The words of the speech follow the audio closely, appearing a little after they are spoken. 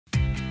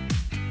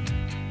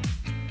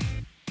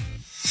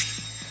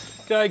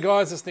G'day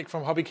guys, it's Nick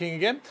from HobbyKing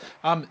again.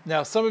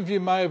 Now some of you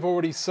may have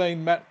already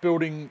seen Matt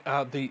building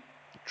the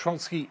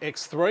Tronxy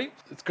X-3.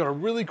 It's got a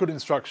really good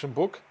instruction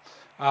book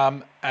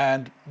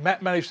and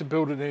Matt managed to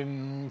build it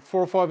in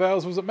 4 or 5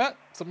 hours, was it Matt?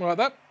 Something like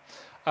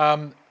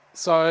that.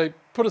 So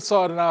put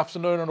aside an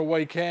afternoon on a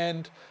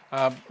weekend,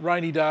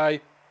 rainy day,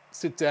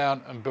 sit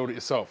down and build it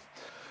yourself.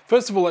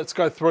 First of all, let's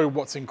go through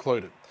what's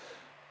included.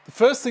 The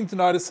first thing to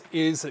notice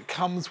is it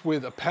comes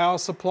with a power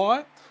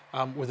supply,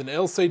 with an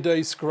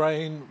LCD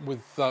screen with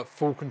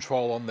full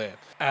control on there.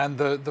 And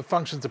the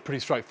functions are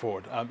pretty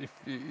straightforward. If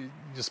you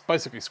just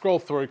basically scroll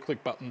through,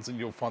 click buttons, and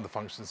you'll find the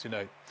functions you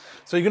need.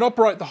 So you can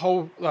operate the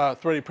whole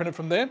 3D printer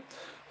from there.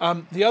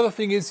 The other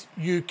thing is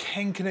you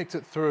can connect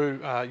it through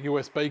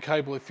USB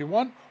cable if you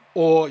want,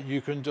 or you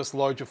can just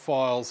load your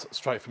files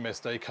straight from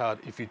SD card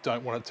if you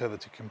don't want it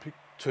tethered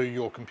to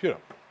your computer.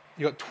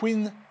 You've got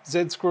twin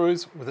Z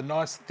screws with a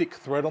nice thick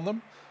thread on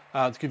them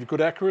to give you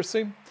good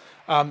accuracy.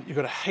 You've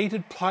got a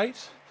heated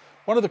plate.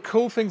 One of the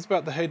cool things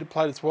about the heated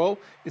plate as well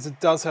is it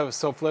does have a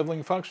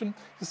self-leveling function.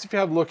 Just if you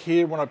have a look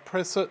here, when I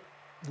press it,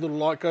 the little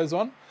light goes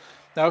on.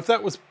 Now if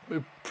that was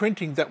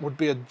printing, that would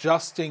be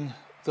adjusting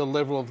the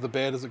level of the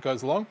bed as it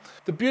goes along.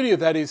 The beauty of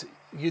that is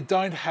you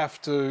don't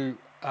have to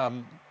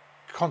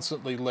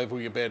constantly level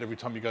your bed every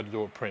time you go to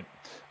do a print.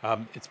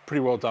 It's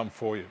pretty well done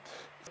for you.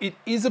 It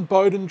is a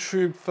Bowden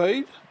tube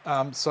feed,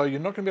 so you're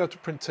not going to be able to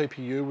print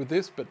TPU with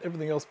this, but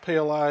everything else,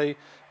 PLA,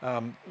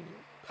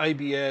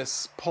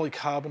 ABS,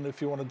 polycarbonate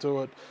if you want to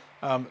do it,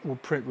 will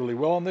print really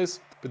well on this.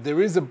 But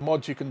there is a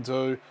mod you can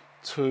do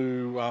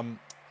to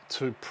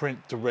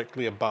print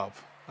directly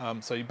above.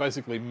 So you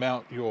basically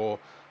mount your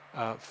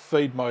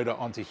feed motor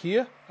onto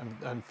here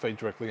and feed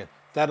directly in.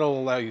 That'll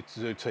allow you to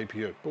do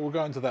TPU, but we'll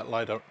go into that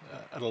later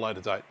at a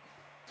later date.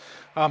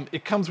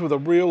 It comes with a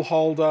reel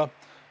holder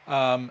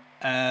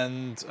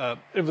and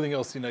everything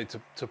else you need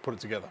to put it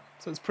together.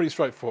 So it's pretty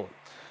straightforward.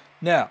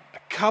 Now, a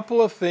couple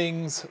of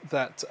things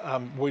that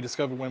we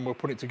discovered when we were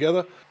putting it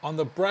together. On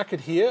the bracket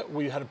here,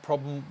 we had a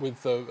problem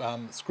with the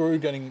screw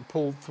getting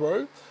pulled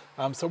through.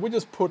 So we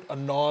just put a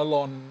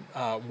nylon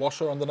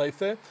washer underneath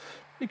there.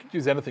 You could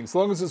use anything, as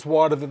long as it's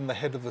wider than the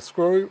head of the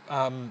screw.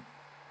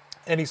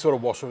 Any sort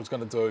of washer is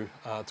going to do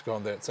to go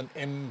on there. It's an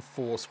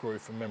M4 screw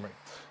from memory.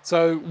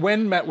 So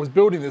when Matt was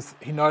building this,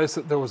 he noticed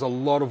that there was a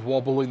lot of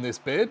wobble in this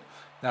bed.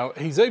 Now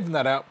he's evened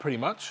that out pretty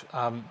much.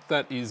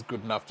 That is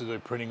good enough to do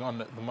printing on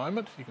at the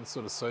moment. You can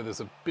sort of see there's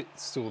a bit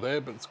still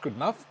there, but it's good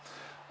enough.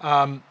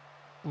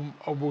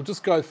 We'll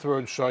just go through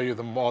and show you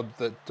the mod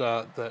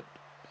that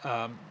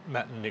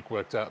Matt and Nick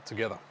worked out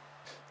together.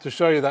 To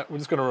show you that, we're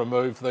just going to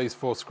remove these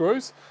 4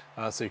 screws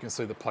so you can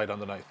see the plate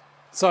underneath.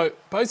 So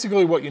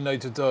basically what you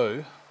need to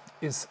do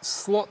is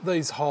slot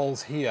these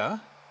holes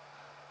here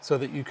so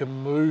that you can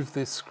move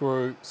this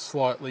screw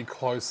slightly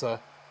closer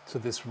to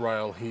this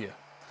rail here.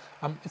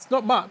 It's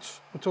not much,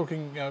 we're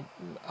talking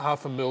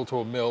half a mil to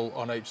a mil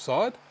on each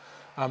side,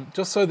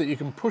 just so that you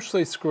can push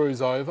these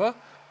screws over,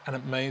 and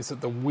it means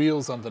that the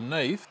wheels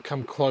underneath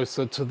come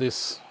closer to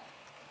this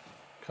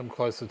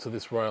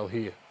rail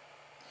here.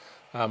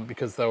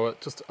 Because they were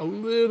just a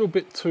little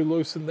bit too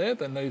loose in there,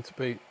 they need to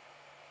be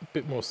a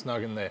bit more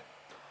snug in there.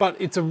 But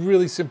it's a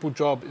really simple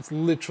job. It's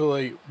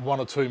literally 1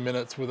 or 2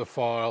 minutes with a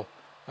file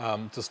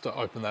just to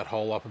open that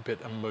hole up a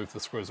bit and move the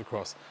screws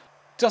across.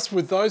 Just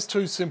with those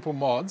 2 simple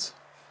mods,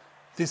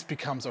 this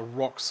becomes a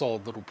rock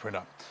solid little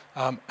printer.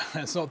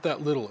 It's not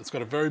that little. It's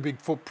got a very big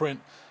footprint,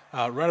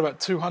 around about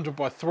 200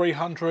 by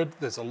 300.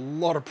 There's a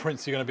lot of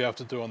prints you're going to be able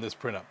to do on this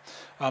printer.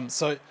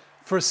 So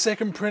for a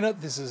second printer,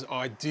 this is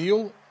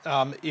ideal.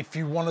 If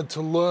you wanted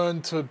to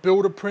learn to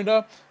build a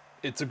printer,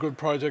 it's a good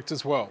project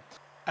as well.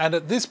 And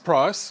at this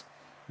price,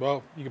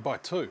 well, you can buy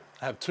 2,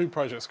 have 2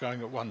 projects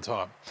going at one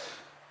time.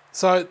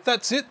 So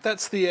that's it,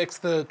 that's the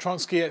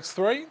Tronxy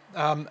X3.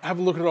 Have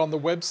a look at it on the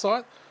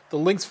website. The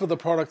links for the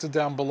product are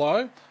down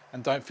below,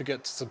 and don't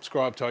forget to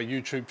subscribe to our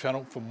YouTube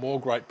channel for more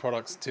great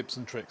products, tips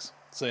and tricks.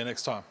 See you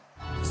next time.